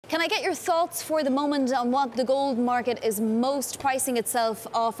Can I get your thoughts for the moment on what the gold market is most pricing itself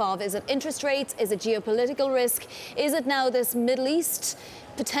off of? Is it interest rates? Is it geopolitical risk? Is it now this Middle East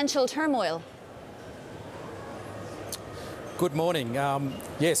potential turmoil? Good morning.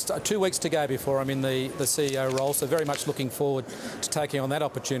 Yes, 2 weeks to go before I'm in the CEO role, so very much looking forward to taking on that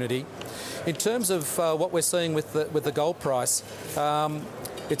opportunity. In terms of what we're seeing with the gold price,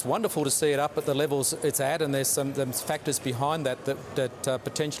 it's wonderful to see it up at the levels it's at, and there's some factors behind that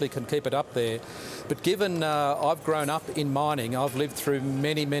potentially can keep it up there. But given I've grown up in mining, I've lived through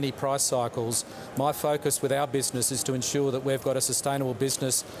many price cycles, my focus with our business is to ensure that we've got a sustainable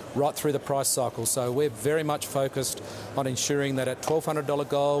business right through the price cycle. So we're very much focused on ensuring that at $1,200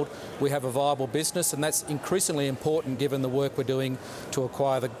 gold we have a viable business, and that's increasingly important given the work we're doing to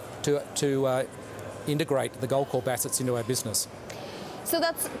acquire to integrate the Goldcorp assets into our business. So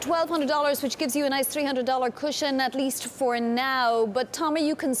that's $1,200, which gives you a nice $300 cushion, at least for now. But Tom, are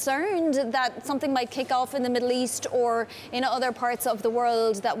you concerned that something might kick off in the Middle East or in other parts of the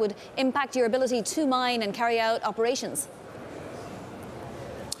world that would impact your ability to mine and carry out operations?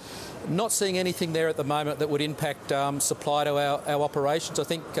 Not seeing anything there at the moment that would impact supply to our operations. I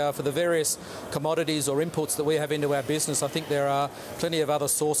think for the various commodities or inputs that we have into our business, I think there are plenty of other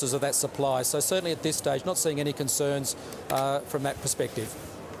sources of that supply. So certainly at this stage, not seeing any concerns from that perspective.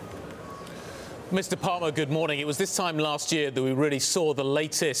 Mr. Palmer, good morning. It was this time last year that we really saw the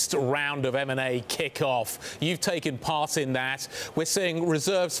latest round of M&A kick off. You've taken part in that. We're seeing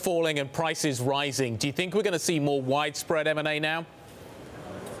reserves falling and prices rising. Do you think we're going to see more widespread M&A now?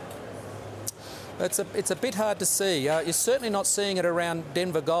 It's a bit hard to see. You're certainly not seeing it around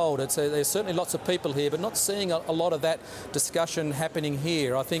Denver Gold. There's certainly lots of people here, but not seeing a lot of that discussion happening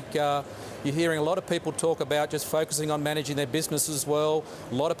here. I think you're hearing a lot of people talk about just focusing on managing their business as well.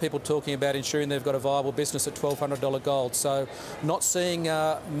 A lot of people talking about ensuring they've got a viable business at $1,200 gold. So not seeing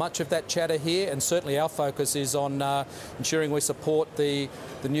much of that chatter here, and certainly our focus is on ensuring we support the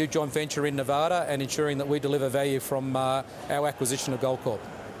new joint venture in Nevada and ensuring that we deliver value from our acquisition of Goldcorp.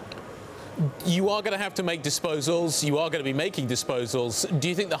 You are going to have to make disposals. You are going to be making disposals. Do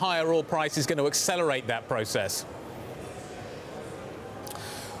you think the higher oil price is going to accelerate that process?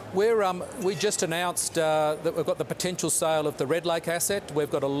 We just announced that we've got the potential sale of the Red Lake asset. We've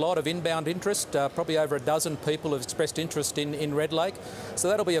got a lot of inbound interest. Probably over a dozen people have expressed interest in Red Lake. So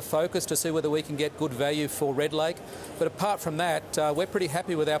that'll be a focus to see whether we can get good value for Red Lake. But apart from that, we're pretty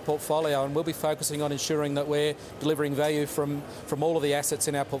happy with our portfolio, and we'll be focusing on ensuring that we're delivering value from all of the assets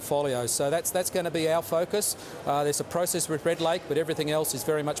in our portfolio. So that's going to be our focus. There's a process with Red Lake, but everything else is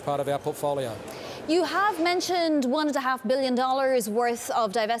very much part of our portfolio. You have mentioned $1.5 billion worth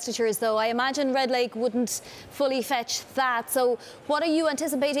of divestitures, though. I imagine Red Lake wouldn't fully fetch that. So what are you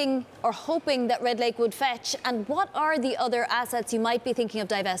anticipating or hoping that Red Lake would fetch? And what are the other assets you might be thinking of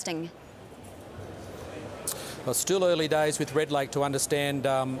divesting? Well, still early days with Red Lake to understand,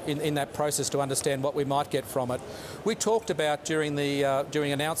 in that process, to understand what we might get from it. We talked about during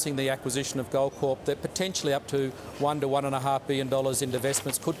announcing the acquisition of Goldcorp that potentially up to $1 to $1.5 billion in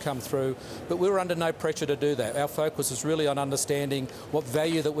divestments could come through, but we were under no pressure to do that. Our focus is really on understanding what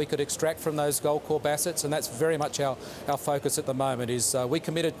value that we could extract from those Goldcorp assets, and that's very much our focus at the moment. Is we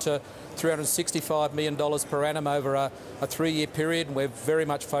committed to $365 million per annum over a 3-year period, and we're very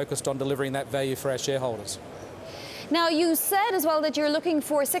much focused on delivering that value for our shareholders. Now, you said as well that you're looking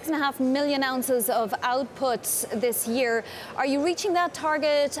for 6.5 million ounces of output this year. Are you reaching that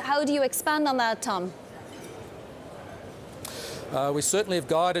target? How do you expand on that, Tom? We certainly have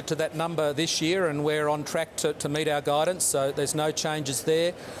guided to that number this year, and we're on track to meet our guidance, so there's no changes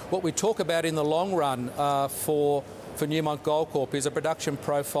there. What we talk about in the long run for Newmont Goldcorp is a production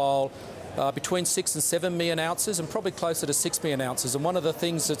profile between 6 and 7 million ounces, and probably closer to 6 million ounces. And one of the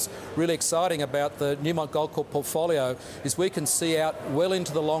things that's really exciting about the Newmont Goldcorp portfolio is we can see out well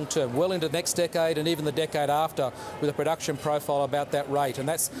into the long term, well into the next decade and even the decade after, with a production profile about that rate. And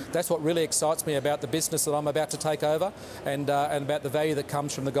that's what really excites me about the business that I'm about to take over, and about the value that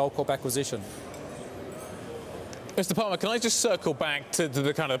comes from the Goldcorp acquisition. Mr. Palmer, can I just circle back to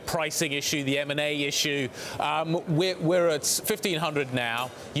the kind of pricing issue, the M&A issue? We're at 1,500 now.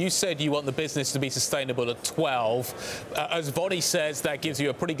 You said you want the business to be sustainable at 12. As Vonnie says, that gives you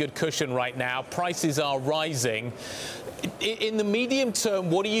a pretty good cushion right now. Prices are rising. In the medium term,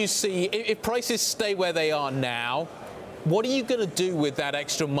 what do you see? If prices stay where they are now, what are you going to do with that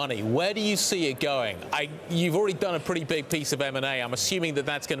extra money? Where do you see it going? You've already done a pretty big piece of M&A. I'm assuming that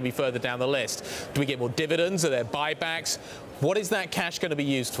that's going to be further down the list. Do we get more dividends? Are there buybacks? What is that cash going to be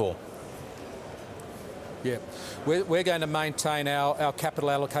used for? Yeah, we're going to maintain our capital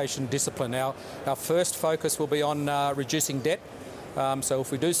allocation discipline. Our first focus will be on reducing debt. So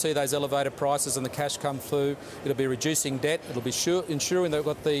if we do see those elevated prices and the cash come through, it'll be reducing debt. It'll be ensuring that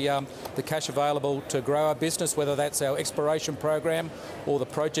we've got the cash available to grow our business, whether that's our exploration program or the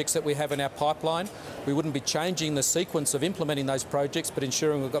projects that we have in our pipeline. We wouldn't be changing the sequence of implementing those projects, but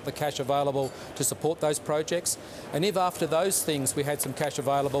ensuring we've got the cash available to support those projects. And if after those things we had some cash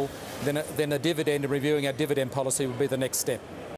available, then a dividend and reviewing our dividend policy would be the next step.